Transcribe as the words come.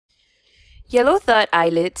Yellow third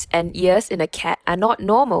eyelids and ears in a cat are not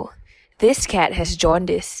normal. This cat has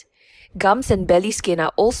jaundice. Gums and belly skin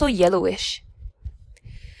are also yellowish.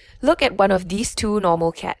 Look at one of these two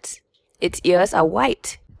normal cats. Its ears are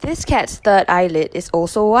white. This cat's third eyelid is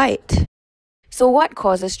also white. So what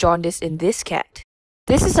causes jaundice in this cat?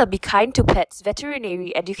 This is a Be Kind to Pets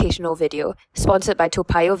veterinary educational video sponsored by Toa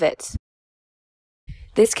Payoh Vets.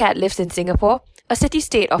 This cat lives in Singapore, a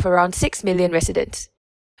city-state of around 6 million residents.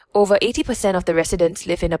 Over 80% of the residents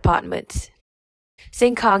live in apartments.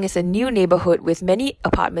 Sengkang is a new neighborhood with many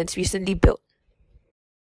apartments recently built.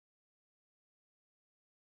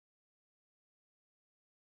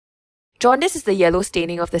 Jaundice is the yellow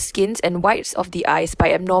staining of the skins and whites of the eyes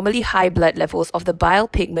by abnormally high blood levels of the bile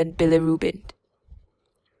pigment bilirubin.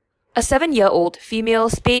 A 7-year-old female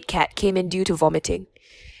spayed cat came in due to vomiting.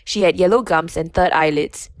 She had yellow gums and third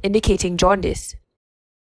eyelids, indicating jaundice.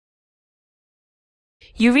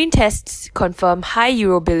 Urine tests confirm high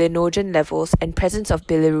urobilinogen levels and presence of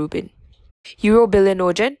bilirubin.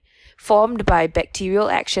 Urobilinogen, formed by bacterial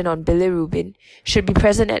action on bilirubin, should be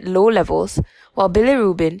present at low levels, while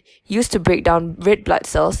bilirubin, used to break down red blood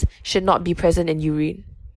cells, should not be present in urine.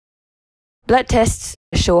 Blood tests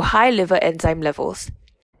show high liver enzyme levels.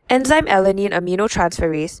 Enzyme alanine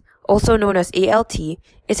aminotransferase, also known as ALT,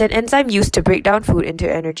 is an enzyme used to break down food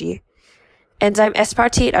into energy. Enzyme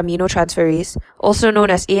aspartate aminotransferase, also known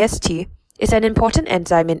as AST, is an important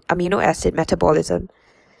enzyme in amino acid metabolism.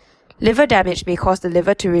 Liver damage may cause the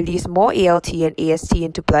liver to release more ALT and AST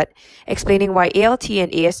into blood, explaining why ALT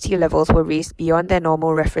and AST levels were raised beyond their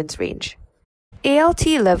normal reference range. ALT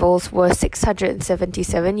levels were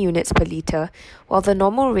 677 units per liter, while the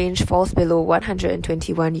normal range falls below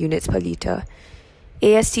 121 units per liter.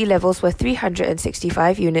 AST levels were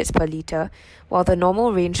 365 units per liter, while the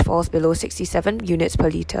normal range falls below 67 units per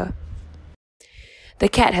liter. The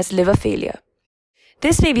cat has liver failure.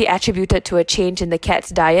 This may be attributed to a change in the cat's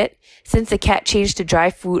diet, since the cat changed to dry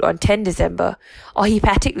food on 10 December, or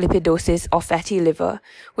hepatic lipidosis or fatty liver,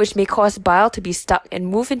 which may cause bile to be stuck and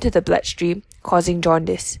move into the bloodstream, causing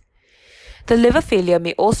jaundice. The liver failure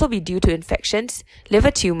may also be due to infections, liver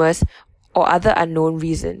tumors, or other unknown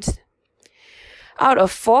reasons. Out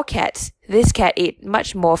of 4 cats, this cat ate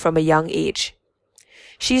much more from a young age.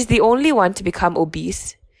 She is the only one to become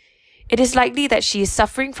obese. It is likely that she is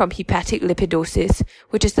suffering from hepatic lipidosis,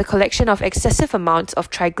 which is the collection of excessive amounts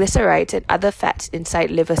of triglycerides and other fats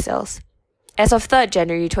inside liver cells. As of 3rd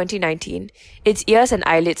January 2019, its ears and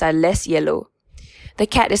eyelids are less yellow. The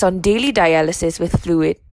cat is on daily dialysis with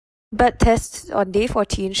fluid. Blood tests on day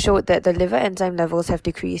 14 showed that the liver enzyme levels have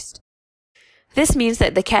decreased. This means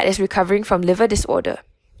that the cat is recovering from liver disorder.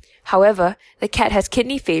 However, the cat has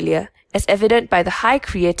kidney failure, as evident by the high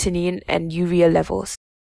creatinine and urea levels.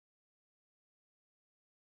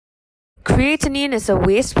 Creatinine is a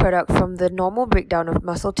waste product from the normal breakdown of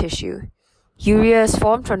muscle tissue. Urea is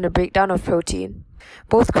formed from the breakdown of protein.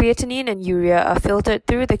 Both creatinine and urea are filtered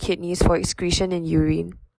through the kidneys for excretion in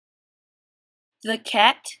urine. The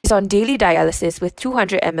cat is on daily dialysis with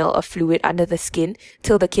 200 ml of fluid under the skin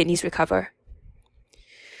till the kidneys recover.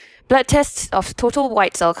 Blood tests of total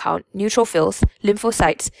white cell count, neutrophils,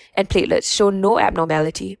 lymphocytes, and platelets show no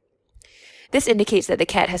abnormality. This indicates that the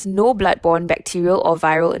cat has no blood-borne bacterial or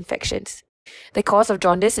viral infections. The cause of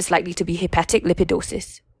jaundice is likely to be hepatic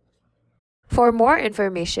lipidosis. For more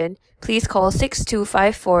information, please call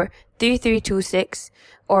 6254-3326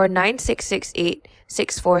 or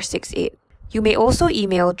 9668-6468. You may also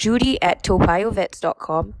email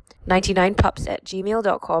judy@toapayohvets.com,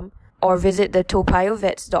 99pups@gmail.com, or visit the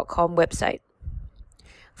toapayohvets.com website.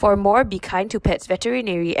 For more Be Kind to Pets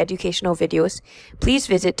veterinary educational videos, please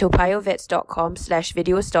visit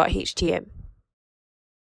toapayohvets.com/videos.htm.